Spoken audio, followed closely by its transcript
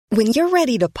When you're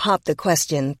ready to pop the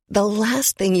question, the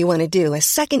last thing you want to do is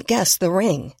second-guess the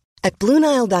ring. At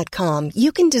BlueNile.com,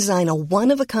 you can design a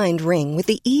one-of-a-kind ring with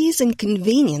the ease and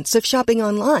convenience of shopping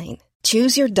online.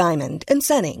 Choose your diamond and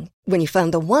setting. When you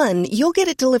find the one, you'll get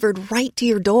it delivered right to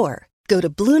your door. Go to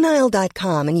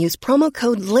BlueNile.com and use promo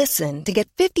code LISTEN to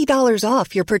get $50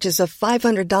 off your purchase of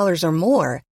 $500 or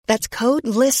more. That's code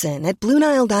LISTEN at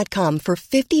BlueNile.com for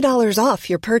 $50 off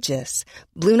your purchase.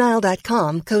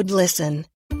 BlueNile.com, code LISTEN.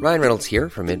 Ryan Reynolds here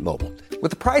from Mint Mobile.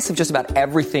 With the price of just about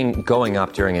everything going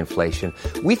up during inflation,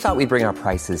 we thought we'd bring our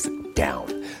prices down.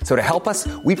 So to help us,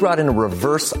 we brought in a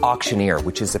reverse auctioneer,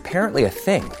 which is apparently a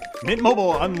thing. Mint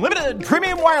Mobile Unlimited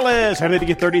Premium Wireless. How to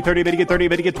get 30, 30, bit to get 30,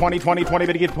 bit to get 20, 20, 20,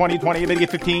 bit to get 20, 20, bit to get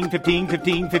 15, 15,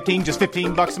 15, 15, just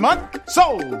 $15 a month?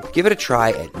 Sold! Give it a try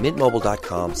at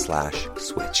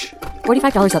mintmobile.com/switch.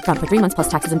 $45 up front for 3 months plus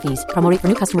taxes and fees. Promo rate for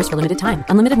new customers for limited time.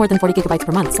 Unlimited more than 40 gigabytes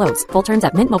per month. Slows full terms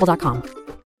at mintmobile.com.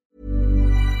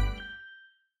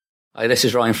 Hi, this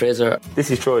is Ryan Fraser.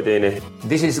 This is Troy Deeney.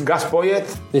 This is Gus Poyet.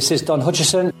 This is Don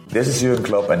Hutchison. This is Jürgen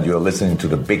Klopp, and you're listening to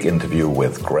The Big Interview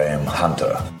with Graham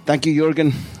Hunter. Thank you,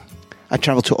 Jürgen. I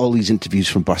travel to all these interviews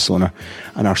from Barcelona,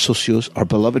 and our socios, our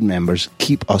beloved members,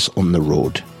 keep us on the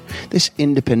road. This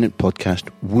independent podcast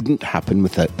wouldn't happen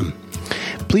without them.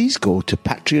 Please go to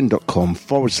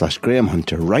patreon.com/Graham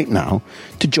Hunter right now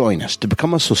to join us, to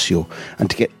become a socio, and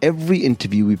to get every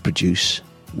interview we produce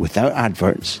without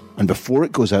adverts and before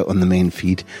it goes out on the main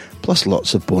feed, plus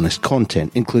lots of bonus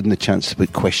content, including the chance to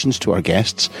put questions to our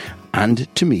guests and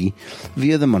to me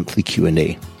via the monthly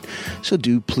Q&A. So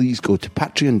do please go to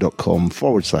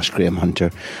patreon.com/Graham Hunter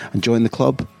and join the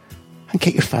club, and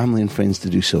get your family and friends to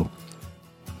do so.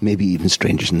 Maybe even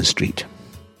strangers in the street.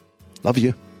 Love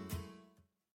you.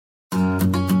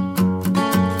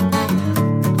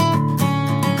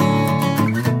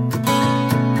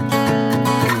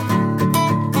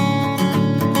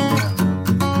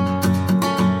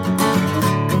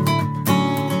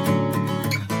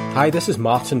 Hi, this is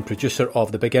Martin, producer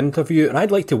of The Big Interview, and I'd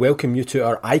like to welcome you to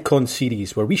our Icon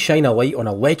series, where we shine a light on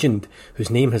a legend whose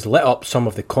name has lit up some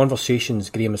of the conversations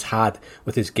Graham has had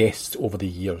with his guests over the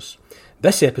years.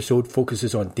 This episode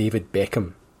focuses on David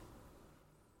Beckham.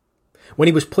 When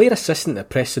he was player assistant at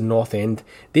Preston North End,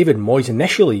 David Moyes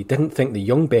initially didn't think the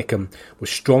young Beckham was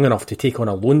strong enough to take on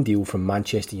a loan deal from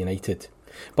Manchester United.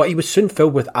 But he was soon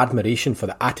filled with admiration for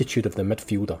the attitude of the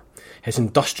midfielder, his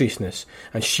industriousness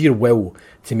and sheer will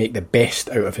to make the best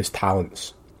out of his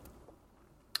talents.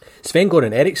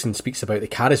 Sven-Goran Eriksson speaks about the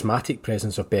charismatic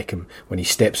presence of Beckham when he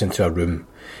steps into a room.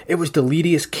 It was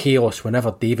delirious chaos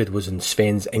whenever David was in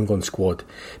Sven's England squad,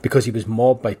 because he was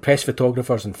mobbed by press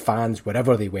photographers and fans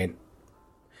wherever they went.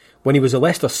 When he was a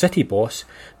Leicester City boss,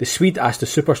 the Swede asked the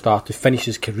superstar to finish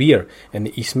his career in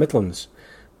the East Midlands,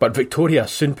 but Victoria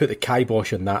soon put the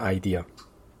kibosh on that idea.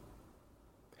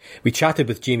 We chatted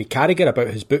with Jamie Carragher about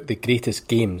his book The Greatest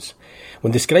Games.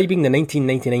 When describing the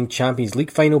 1999 Champions League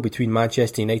final between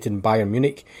Manchester United and Bayern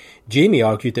Munich, Jamie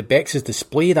argued that Beck's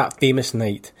display that famous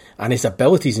night and his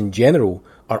abilities in general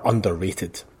are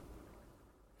underrated.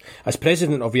 As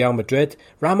president of Real Madrid,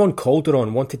 Ramon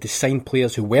Calderon wanted to sign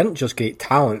players who weren't just great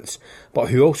talents, but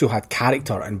who also had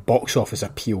character and box office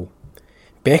appeal.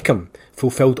 Beckham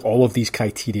fulfilled all of these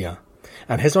criteria,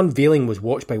 and his unveiling was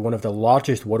watched by one of the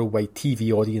largest worldwide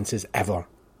TV audiences ever.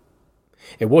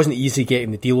 It wasn't easy getting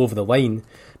the deal over the line,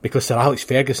 because Sir Alex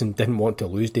Ferguson didn't want to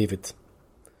lose David.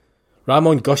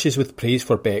 Ramon gushes with praise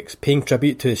for Becks, paying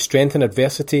tribute to his strength in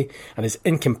adversity and his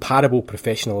incomparable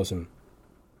professionalism.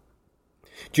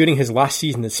 During his last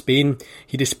season in Spain,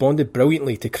 he responded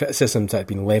brilliantly to criticisms that had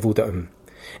been levelled at him.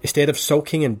 Instead of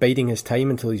sulking and biding his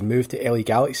time until he's moved to LA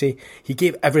Galaxy, he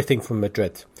gave everything from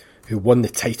Madrid, who won the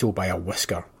title by a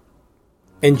whisker.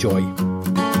 Enjoy.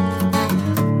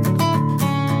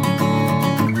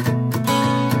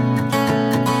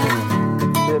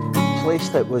 The place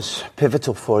that was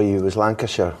pivotal for you was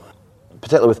Lancashire,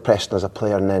 particularly with Preston as a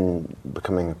player and then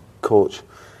becoming a coach.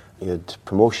 You had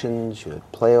promotions, you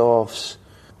had playoffs.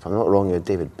 If I'm not wrong, you had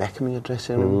David Beckham in your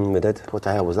dressing room. We did. What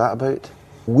the hell was that about?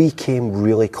 We came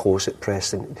really close at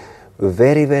Preston. We were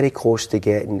very, very close to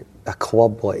getting a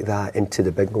club like that into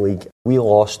the big league. We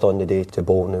lost on the day to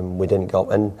Bolton and we didn't get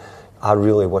up in. I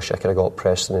really wish I could have got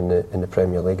Preston in the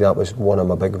Premier League. That was one of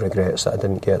my big regrets, that I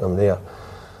didn't get them there.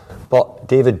 But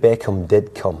David Beckham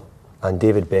did come, and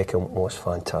David Beckham was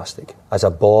fantastic. As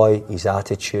a boy, his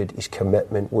attitude, his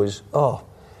commitment was,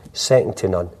 second to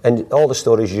none. And all the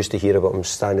stories you used to hear about him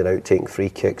standing out taking free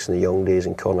kicks in the young days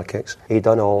and corner kicks, he'd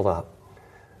done all that.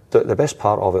 The best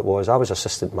part of it was I was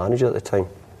assistant manager at the time,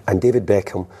 and David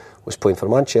Beckham was playing for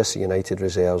Manchester United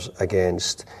reserves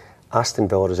against Aston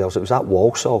Villa results. It was at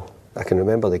Walsall. I can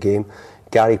remember the game.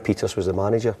 Gary Peters was the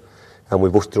manager, and we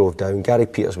both drove down. Gary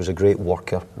Peters was a great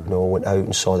worker. Went out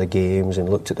and saw the games and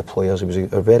looked at the players. He was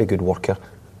a very good worker.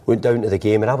 Went down to the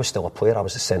game, and I was still a player. I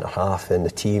was the centre half in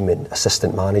the team and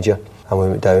assistant manager. And we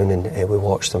went down and we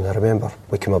watched them. I remember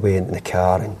we came away in the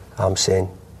car, and I'm saying,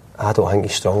 I don't think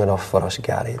he's strong enough for us,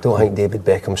 Gary. I don't think David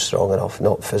Beckham's strong enough,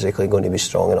 not physically going to be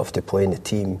strong enough to play in the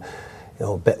team.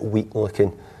 A bit weak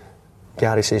looking.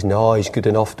 Gary says, no, he's good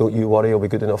enough, don't you worry, he'll be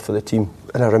good enough for the team.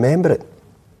 And I remember it.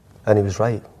 And he was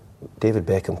right. David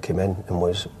Beckham came in and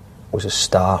was a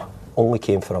star. Only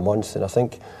came for a month, and I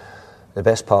think the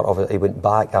best part of it, he went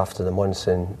back after the month,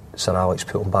 and Sir Alex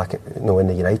put him back in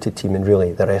the United team, and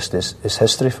really the rest is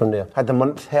history from there. Had the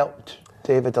month helped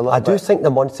David a little bit? I do think the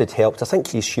month had helped. I think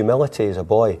his humility as a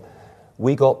boy.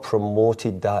 We got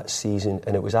promoted that season,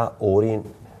 and it was at Orient,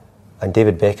 and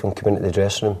David Beckham came into the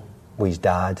dressing room with his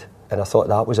dad, and I thought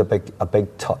that was a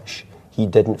big touch. He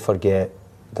didn't forget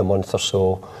the month or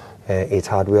so he'd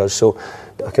had with us, so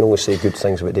I can only say good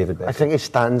things about David Beckham. I think he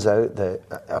stands out that,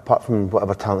 apart from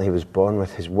whatever talent he was born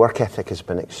with, his work ethic has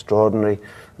been extraordinary,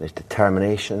 and his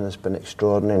determination has been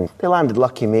extraordinary. And they landed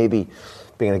lucky maybe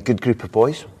being a good group of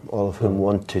boys, all of whom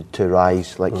wanted to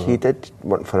rise like he did,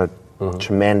 working for a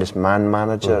tremendous man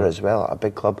manager as well at a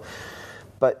big club.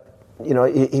 But,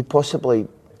 he possibly,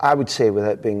 I would say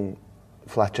without being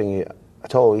flattering you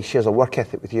at all, he shares a work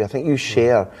ethic with you. I think you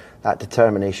share that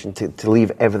determination to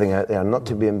leave everything out there, not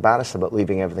to be embarrassed about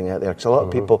leaving everything out there. Because a lot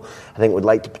of people, I think, would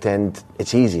like to pretend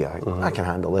it's easy. I can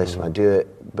handle this and I do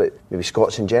it. But maybe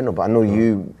Scots in general. But I know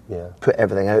you put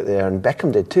everything out there, and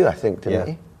Beckham did too, I think, didn't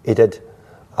he? He did.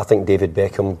 I think David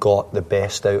Beckham got the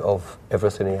best out of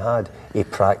everything he had. He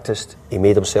practiced, he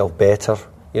made himself better,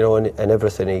 and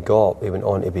everything he got, he went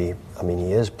on to be,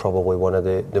 he is probably one of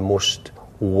the most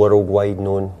worldwide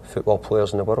known football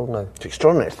players in the world now. It's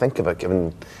extraordinary to think about,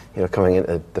 given coming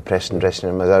into the Preston dressing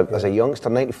room as a youngster,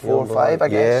 94, 5, I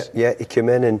guess. Yeah, he came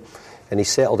in and he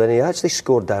settled in. He actually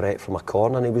scored direct from a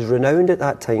corner, and he was renowned at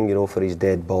that time, for his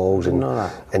dead balls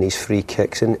and his free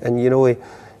kicks. And he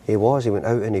went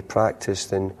out and he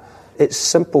practiced, and it's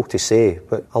simple to say,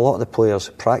 but a lot of the players,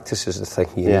 practice is the thing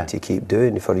you need to keep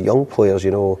doing. For young players,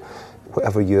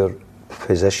 whatever your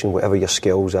position, whatever your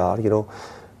skills are,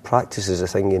 practice is the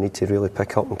thing you need to really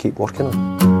pick up and keep working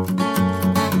on.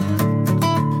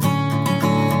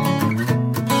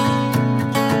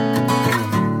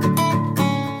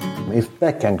 If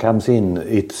Beckham comes in,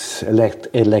 it's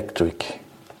electric.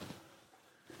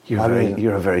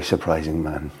 You're a very surprising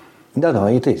man. No,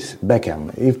 it is.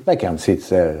 Beckham. If Beckham sits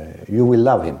there, you will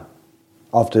love him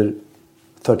after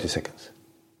 30 seconds.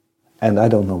 And I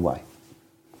don't know why.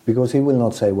 Because he will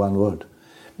not say one word.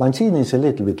 Mancini is a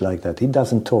little bit like that. He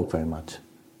doesn't talk very much.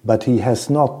 But he has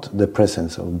not the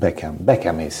presence of Beckham.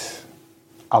 Beckham is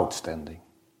outstanding.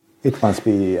 It must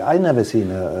be... I've never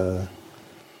seen a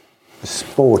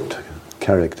sport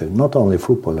character, not only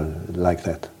footballer, like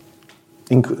that.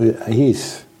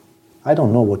 I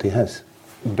don't know what he has.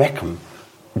 Beckham,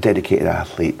 dedicated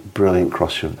athlete, brilliant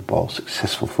crosser of the ball,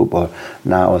 successful footballer,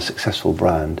 now a successful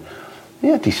brand.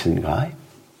 Yeah, decent guy.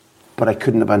 But I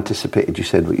couldn't have anticipated you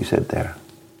said what you said there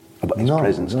about his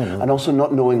presence. No. And also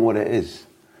not knowing what it is.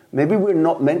 Maybe we're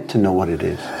not meant to know what it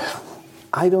is.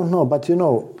 I don't know, but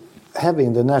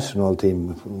having the national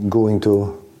team going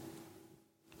to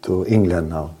England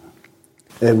now,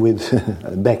 with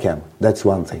Beckham, that's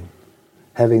one thing.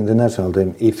 Having the national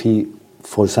team, if he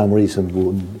for some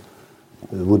reason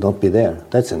would not be there,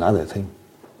 that's another thing.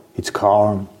 It's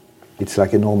calm, it's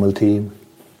like a normal team.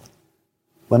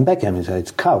 When Beckham is there,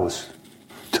 it's chaos,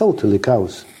 totally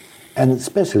chaos, and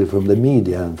especially from the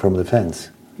media and from the fans.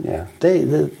 Yeah,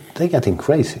 they're getting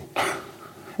crazy.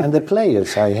 And the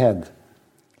players I had,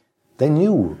 they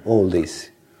knew all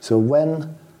this. So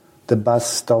when the bus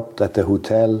stopped at the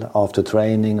hotel after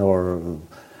training or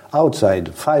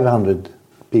outside, 500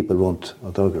 people want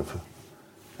autograph.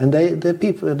 And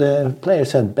the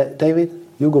players said, David,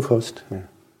 you go first. Yeah.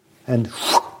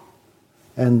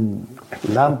 And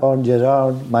Lampard,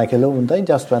 Gerrard, Michael Owen, they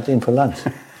just went in for lunch.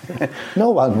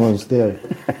 No one was there.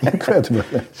 Incredible.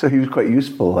 So he was quite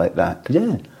useful like that.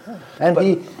 Yeah.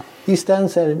 And he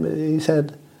stands there, he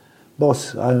said,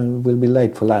 boss, I will be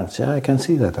late for lunch. Yeah, I can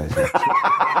see that, I said.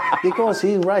 Because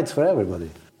he writes for everybody.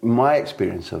 My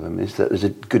experience of him is that there's a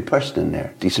good person in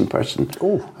there, decent person.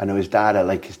 Oh. I know his dad, I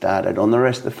like his dad, I don't know the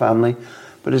rest of the family,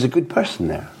 but there's a good person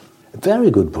there. A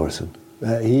very good person.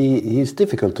 He's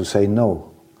difficult to say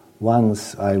no.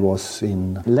 Once I was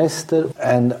in Leicester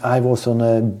and I was on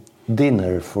a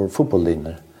dinner, for football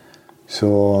dinner.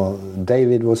 So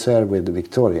David was there with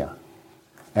Victoria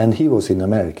and he was in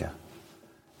America.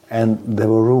 And there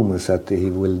were rumours that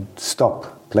he will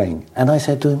stop playing. And I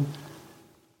said to him,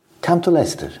 come to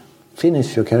Leicester,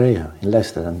 finish your career in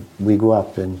Leicester, and we go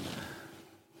up and,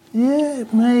 yeah,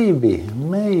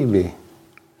 maybe,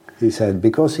 he said,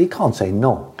 because he can't say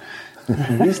no.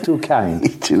 He's too kind.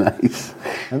 He's too nice.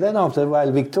 And then after a while,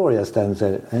 Victoria stands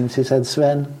there, and she said,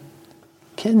 Sven,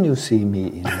 can you see me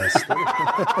in Leicester?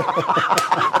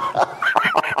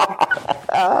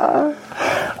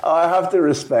 I have to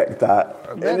respect that.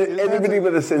 Anybody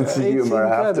with a sense of humour,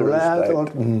 I have to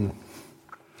respect. And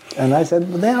I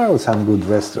said, there are some good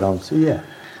restaurants. Yeah.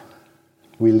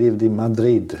 We lived in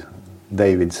Madrid,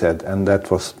 David said, and that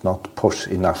was not posh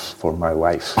enough for my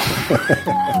wife.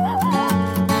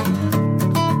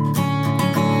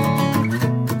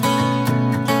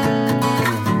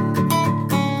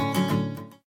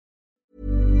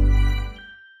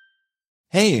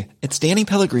 Hey, it's Danny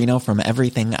Pellegrino from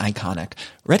Everything Iconic.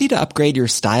 Ready to upgrade your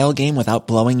style game without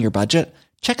blowing your budget?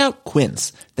 Check out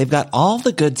Quince. They've got all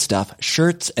the good stuff,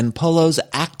 shirts and polos,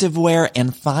 activewear,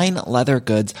 and fine leather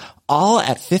goods, all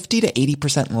at 50 to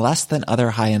 80% less than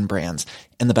other high-end brands.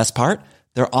 And the best part?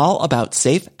 They're all about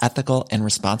safe, ethical, and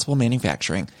responsible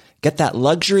manufacturing. Get that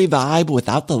luxury vibe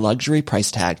without the luxury price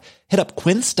tag. Hit up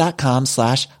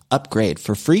quince.com/upgrade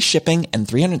for free shipping and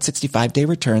 365-day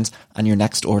returns on your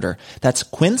next order. That's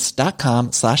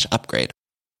quince.com/upgrade.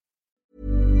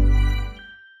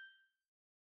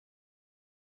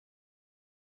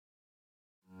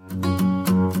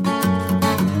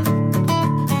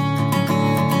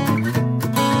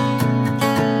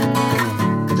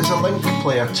 There's a link,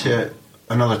 player, to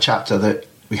another chapter that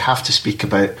we have to speak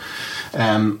about.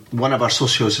 One of our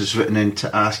socios has written in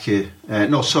to ask you,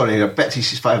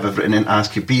 Bet365 have written in to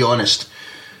ask you, be honest,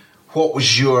 what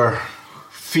was your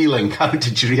feeling? How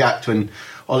did you react when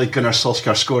Ole Gunnar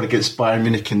Solskjaer scored against Bayern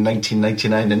Munich in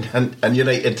 1999 and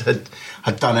United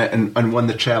had done it and won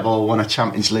the treble, won a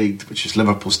Champions League, which is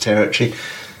Liverpool's territory?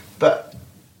 But,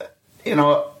 you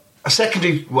know, a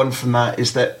secondary one from that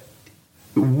is that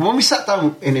when we sat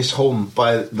down in his home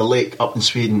by the lake up in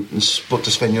Sweden and spoke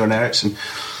to Sven-Göran Eriksson,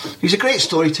 he's a great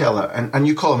storyteller, and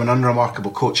you call him an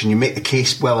unremarkable coach, and you make the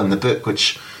case well in the book,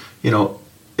 which, you know,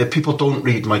 if people don't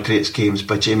read My Greatest Games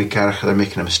by Jamie Carragher, they're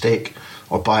making a mistake,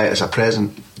 or buy it as a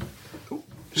present.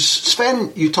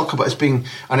 Sven, you talk about as being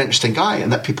an interesting guy,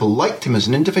 and that people liked him as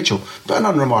an individual, but an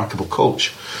unremarkable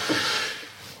coach.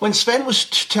 When Sven was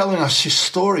telling us his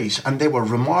stories, and they were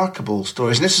remarkable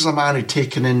stories, and this is a man who'd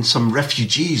taken in some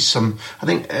refugees,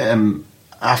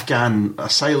 Afghan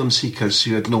asylum seekers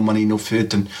who had no money, no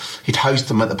food, and he'd housed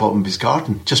them at the bottom of his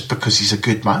garden just because he's a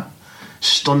good man.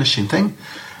 Astonishing thing.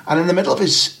 And in the middle of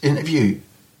his interview,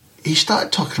 he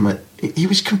started talking about, he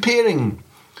was comparing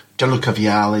Gianluca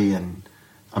Vialli and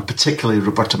particularly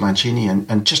Roberto Mancini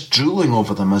and just drooling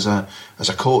over them as a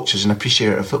coach, as an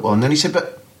appreciator of football. And then he said,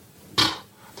 but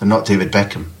they're not David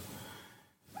Beckham.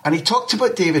 And he talked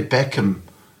about David Beckham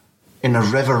in a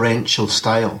reverential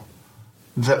style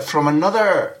that from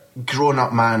another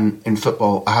grown-up man in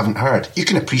football I haven't heard. You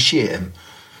can appreciate him.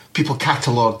 People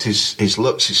catalogued his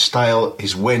looks, his style,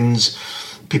 his wins.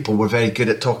 People were very good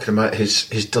at talking about his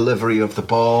delivery of the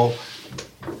ball.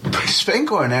 But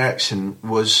Sven-Göran Eriksson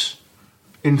was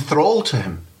enthralled to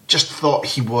him. Just thought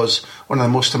he was one of the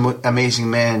most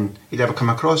amazing men he'd ever come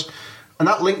across. And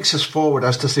that links us forward,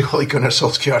 as does the Ole Gunnar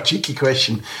Solskjaer cheeky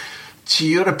question, to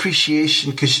your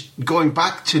appreciation, because going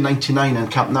back to 99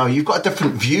 and Camp Nou, you've got a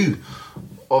different view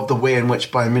of the way in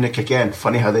which Bayern Munich, again,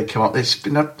 funny how they come up. It's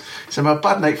been a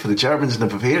bad night for the Germans and the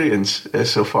Bavarians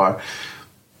so far.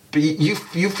 But you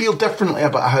feel differently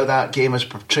about how that game is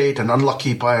portrayed, and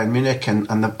unlucky Bayern Munich and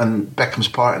Beckham's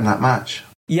part in that match.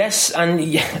 Yes, and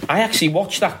I actually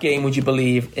watched that game, would you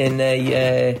believe, in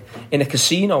a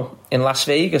casino in Las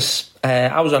Vegas.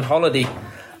 I was on holiday,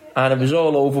 and it was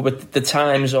all over with the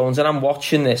time zones, and I'm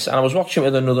watching this, and I was watching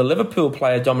with another Liverpool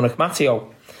player, Dominic Matteo,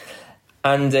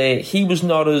 and he was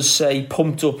not as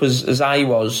pumped up as I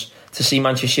was to see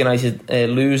Manchester United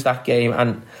lose that game,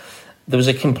 and there was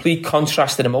a complete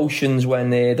contrast in emotions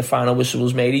when the final whistle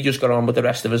was made. He just got on with the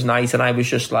rest of his night, and I was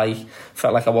just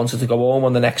felt like I wanted to go home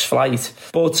on the next flight.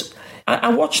 But I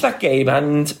watched that game,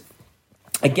 and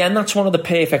again, that's one of the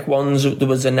perfect ones. There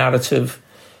was a narrative.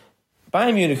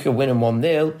 Bayern Munich are winning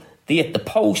 1-0. They hit the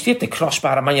post, they hit the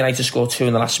crossbar, and Man United scored 2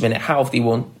 in the last minute. How have they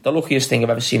won? The luckiest thing I've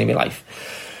ever seen in my life.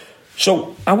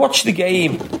 So I watched the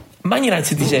game. Man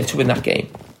United deserved to win that game.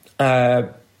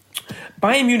 Bayern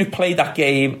Munich played that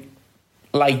game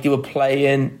like they were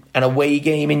playing an away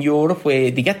game in Europe,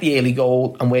 where they get the early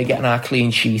goal and we're getting our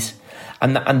clean sheet.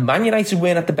 And Man United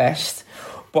weren't at the best.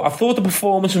 But I thought the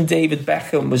performance from David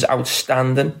Beckham was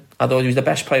outstanding. I thought he was the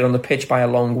best player on the pitch by a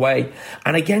long way.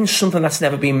 And again, something that's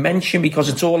never been mentioned because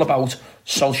it's all about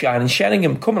Solskjaer and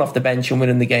Sheringham coming off the bench and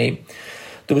winning the game.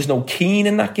 There was no Keane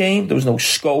in that game. There was no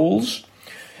Scholes.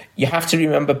 You have to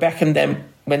remember Beckham then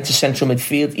went to central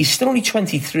midfield. He's still only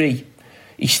 23.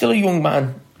 He's still a young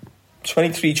man,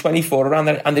 23, 24, around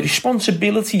there. And the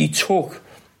responsibility he took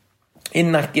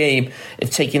in that game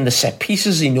of taking the set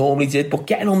pieces he normally did, but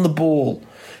getting on the ball,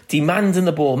 demanding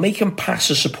the ball, making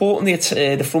passes, supporting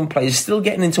the front players, still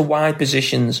getting into wide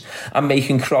positions and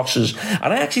making crosses.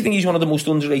 And I actually think he's one of the most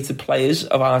underrated players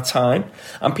of our time.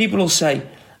 And people will say,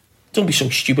 don't be so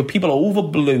stupid, people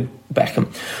overblew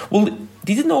Beckham. Well,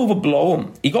 they didn't overblow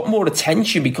him. He got more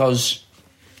attention because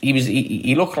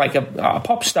he looked like a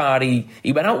pop star. He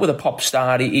went out with a pop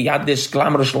star. He had this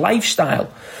glamorous lifestyle.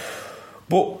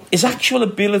 But his actual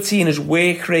ability and his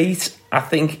work rate, I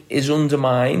think, is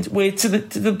undermined. Where to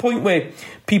the point where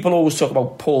people always talk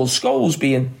about Paul Scholes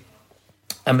being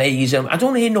amazing. I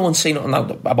don't hear no one say nothing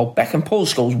about Beckham. Paul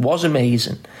Scholes was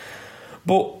amazing.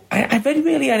 But I very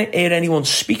rarely hear anyone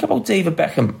speak about David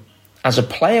Beckham as a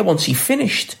player once he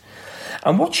finished.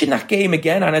 And watching that game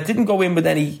again, and I didn't go in with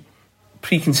any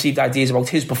preconceived ideas about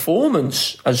his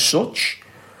performance as such.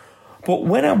 But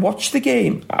when I watched the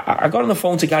game, I got on the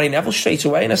phone to Gary Neville straight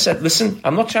away and I said, listen,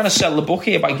 I'm not trying to sell the book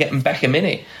here by getting Beckham in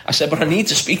it. I said, but I need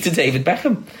to speak to David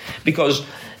Beckham because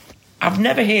I've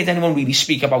never heard anyone really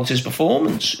speak about his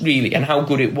performance, really, and how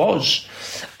good it was.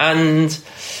 And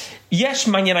yes,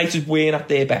 Man United weren't at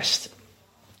their best.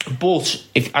 But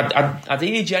if I'd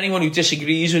urge anyone who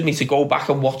disagrees with me to go back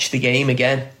and watch the game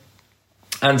again.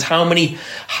 And how many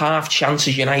half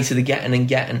chances United are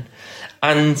getting.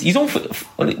 And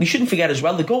we shouldn't forget as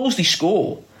well, the goals they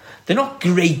score, they're not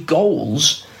great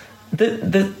goals.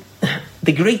 The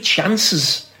great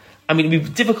chances. I mean, it'd be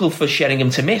difficult for Sheringham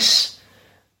to miss.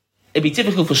 It'd be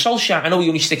difficult for Solskjaer. I know he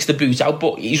only sticks the boot out,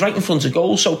 but he's right in front of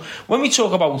goal. So when we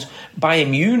talk about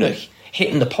Bayern Munich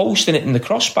hitting the post and hitting the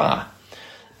crossbar,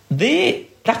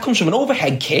 that comes from an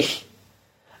overhead kick,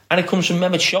 and it comes from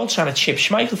Mehmet Scholl trying to chip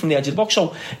Schmeichel from the edge of the box.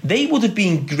 So they would have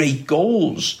been great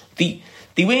goals. They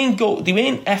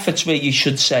weren't efforts where you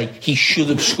should say he should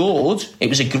have scored. It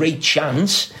was a great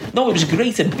chance. No, it was a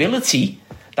great ability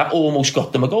that almost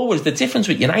got them a goal. Whereas the difference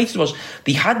with United was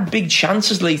they had big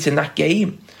chances late in that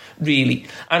game, really.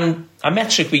 And a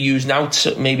metric we use now,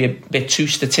 maybe a bit too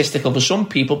statistical for some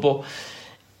people, but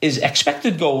is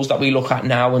expected goals that we look at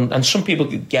now. And some people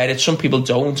get it, some people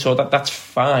don't, so that's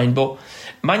fine. But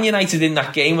Man United in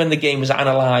that game, when the game was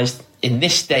analysed in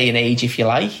this day and age, if you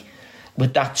like,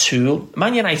 with that tool,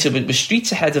 Man United was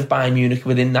streets ahead of Bayern Munich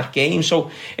within that game. So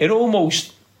it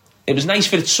was nice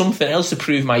for something else to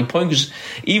prove my point, because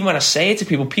even when I say it to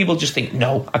people just think,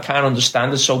 no, I can't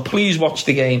understand it. So please watch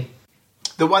the game.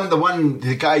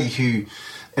 The guy who,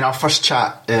 in our first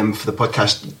chat for the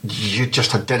podcast, you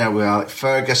just had dinner with Alex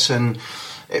Ferguson.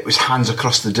 It was hands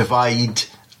across the divide,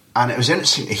 and it was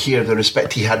interesting to hear the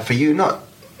respect he had for you, not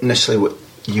necessarily what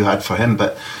you had for him,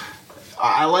 but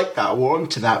I like that. I warm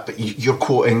to that, but you're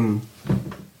quoting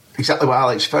exactly what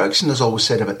Alex Ferguson has always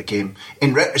said about the game.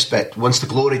 In retrospect, once the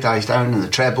glory dies down and the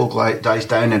treble dies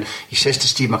down, and he says to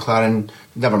Steve McLaren,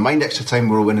 never mind extra time,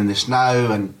 we're winning this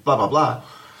now, and blah, blah, blah.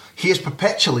 He has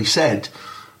perpetually said,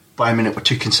 Bayern Munich were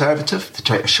too conservative, they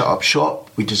tried to shut up shop,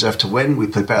 we deserve to win, we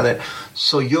played better there.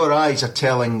 So your eyes are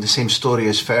telling the same story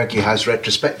as Fergie has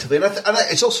retrospectively. And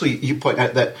it's also, you point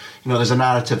out that, there's a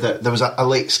narrative that there was a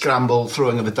late scramble,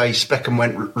 throwing of the dice, Beckham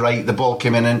went right, the ball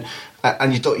came in,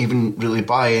 and you don't even really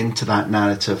buy into that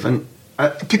narrative. And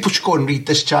people should go and read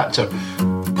this chapter.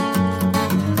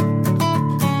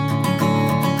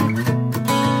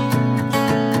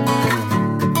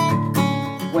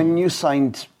 When you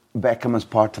signed Beckham as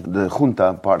part of the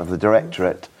junta, part of the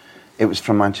directorate, it was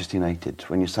from Manchester United.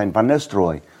 When you signed Van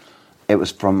Nistelrooy, it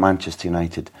was from Manchester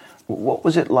United. What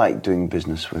was it like doing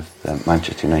business with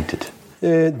Manchester United?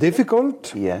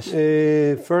 Difficult. Yes.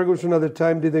 Ferguson at the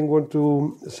time didn't want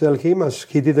to sell him, as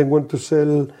he didn't want to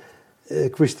sell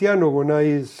Cristiano. When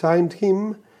I signed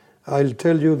him, I'll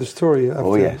tell you the story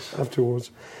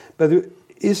afterwards. But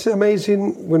it's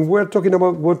amazing when we're talking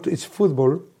about what is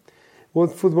football,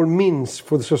 what football means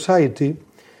for the society.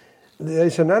 There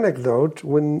is an anecdote.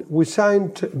 When we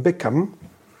signed Beckham,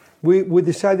 we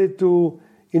decided to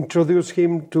introduce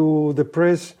him to the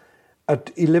press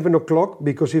at 11 o'clock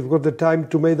because it was the time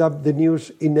to make up the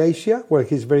news in Asia, where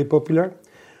he's very popular.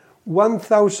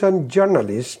 1,000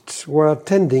 journalists were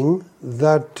attending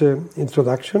that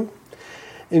introduction,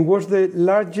 and was the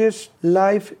largest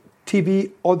live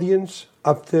TV audience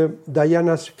after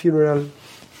Diana's funeral,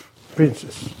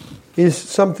 Princess. It's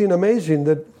something amazing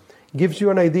that gives you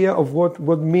an idea of what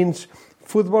means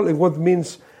football and what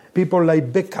means people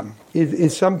like Beckham.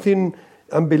 It's something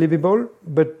unbelievable,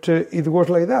 but it was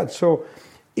like that. So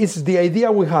it's the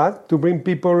idea we had to bring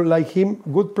people like him,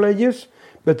 good players,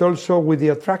 but also with the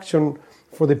attraction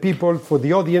for the people, for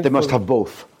the audience. They must have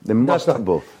both. They must have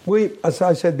both. We, as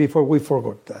I said before, we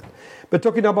forgot that. But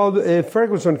talking about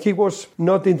Ferguson, he was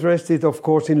not interested, of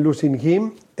course, in losing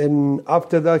him. And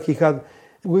after that, he had...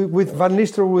 With Van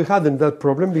Nistelrooy, we hadn't that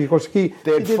problem because they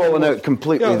had fallen out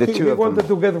completely, the two of them. He wanted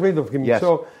to get rid of him. Yes.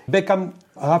 So Beckham,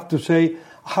 I have to say,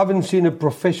 I haven't seen a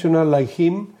professional like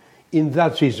him in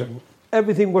that season.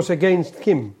 Everything was against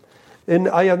him. And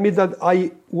I admit that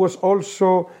I was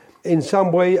also, in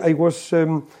some way, I was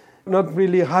not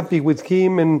really happy with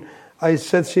him, and I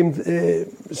said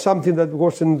something that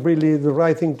wasn't really the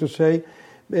right thing to say,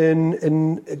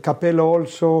 and Capello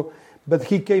also. But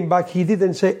he came back, he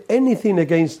didn't say anything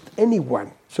against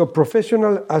anyone. So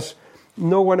professional as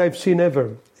no one I've seen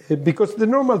ever. Because the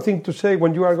normal thing to say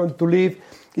when you are going to leave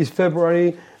is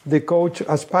February, the coach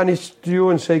has punished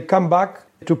you and say, come back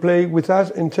to play with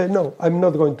us, and say, no, I'm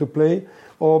not going to play.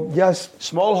 Or just...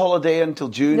 Small holiday until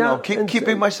June, I'll keep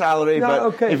keeping my salary,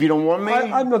 but if you don't want me...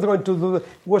 I'm not going to do that.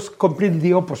 It was completely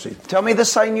the opposite. Tell me the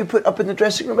sign you put up in the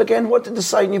dressing room again. What did the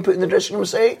sign you put in the dressing room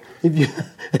say?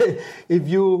 If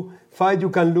you fight, you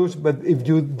can lose, but if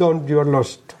you don't, you're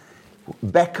lost.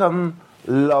 Beckham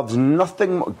loves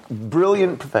nothing more.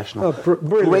 Brilliant professional,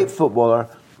 brilliant. Great footballer,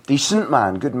 decent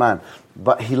man, good man,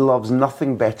 but he loves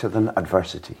nothing better than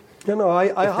adversity. You know,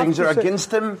 if things are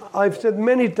against him. I've said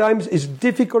many times it's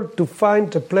difficult to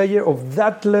find a player of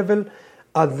that level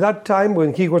at that time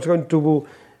when he was going to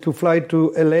fly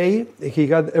to LA. He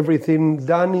got everything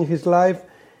done in his life.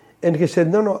 And he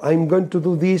said, no, I'm going to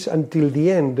do this until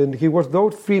the end. And he was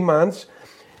those 3 months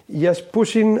just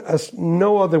pushing as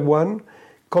no other one,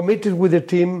 committed with the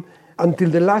team until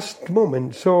the last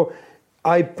moment. So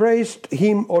I praised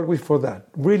him always for that.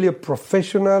 Really a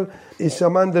professional. Is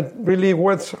a man that really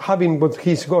worth having what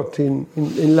he's got in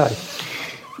life.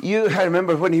 I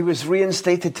remember when he was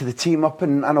reinstated to the team up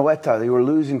in Anoeta, they were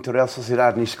losing to Real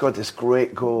Sociedad, and he scored this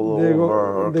great goal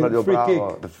over Claudio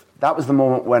Bravo. That was the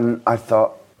moment when I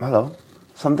thought, hello,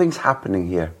 something's happening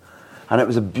here. And it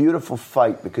was a beautiful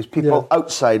fight because people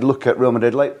outside look at Real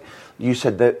Madrid, like you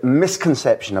said, the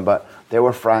misconception about they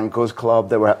were Franco's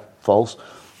club, they were false.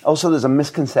 Also, there's a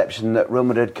misconception that Real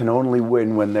Madrid can only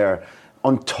win when they're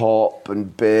on top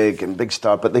and big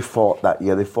star, but they fought that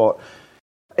year. They fought.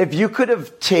 If you could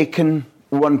have taken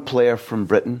one player from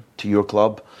Britain to your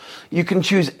club, you can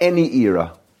choose any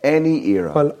era.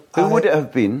 Well, who would it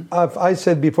have been? I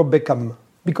said before Beckham,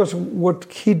 because what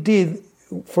he did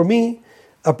for me,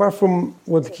 apart from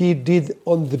what he did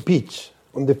on the pitch,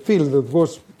 on the field, that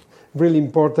was really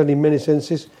important in many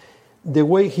senses, the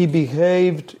way he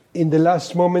behaved in the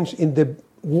last moments, in the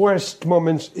worst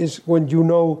moments, is when you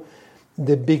know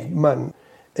the big man.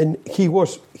 And he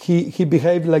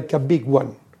behaved like a big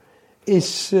one.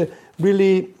 It's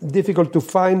really difficult to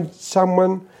find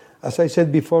someone, as I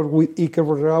said before, with Iker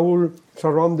Raúl,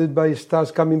 surrounded by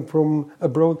stars coming from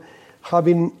abroad,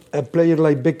 having a player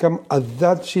like Beckham at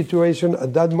that situation,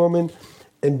 at that moment,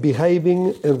 and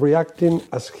behaving and reacting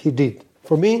as he did.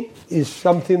 For me, is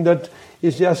something that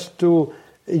is just to,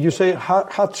 you say,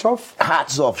 hats off?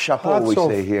 Hats off, chapeau, we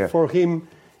say here. For him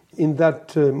in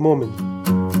that moment.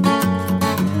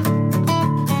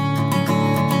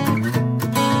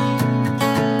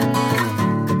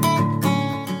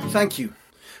 Thank you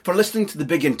for listening to The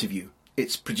Big Interview.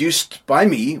 It's produced by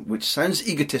me, which sounds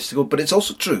egotistical, but it's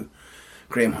also true,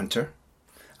 Graham Hunter,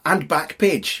 and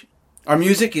Backpage. Our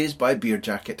music is by Beer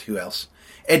Jacket, who else?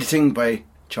 Editing by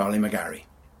Charlie McGarry.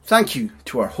 Thank you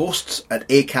to our hosts at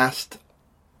Acast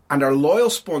and our loyal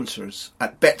sponsors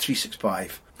at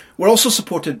Bet365. We're also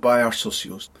supported by our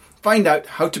socios. Find out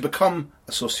how to become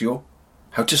a socio,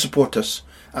 how to support us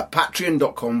at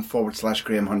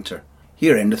patreon.com/Graham Hunter.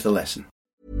 Here endeth the lesson.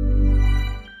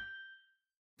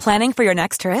 Planning for your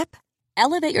next trip?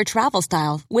 Elevate your travel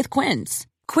style with Quince.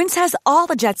 Quince has all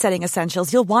the jet-setting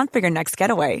essentials you'll want for your next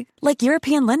getaway, like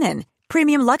European linen,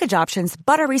 premium luggage options,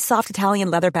 buttery soft Italian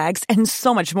leather bags, and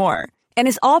so much more. And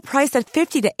is all priced at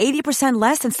 50 to 80%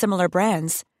 less than similar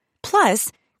brands.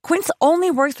 Plus, Quince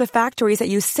only works with factories that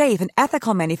use safe and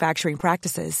ethical manufacturing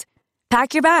practices.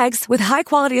 Pack your bags with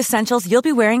high-quality essentials you'll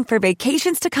be wearing for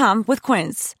vacations to come with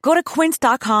Quince. Go to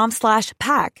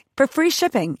quince.com/pack for free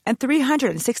shipping and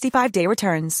 365-day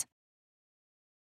returns.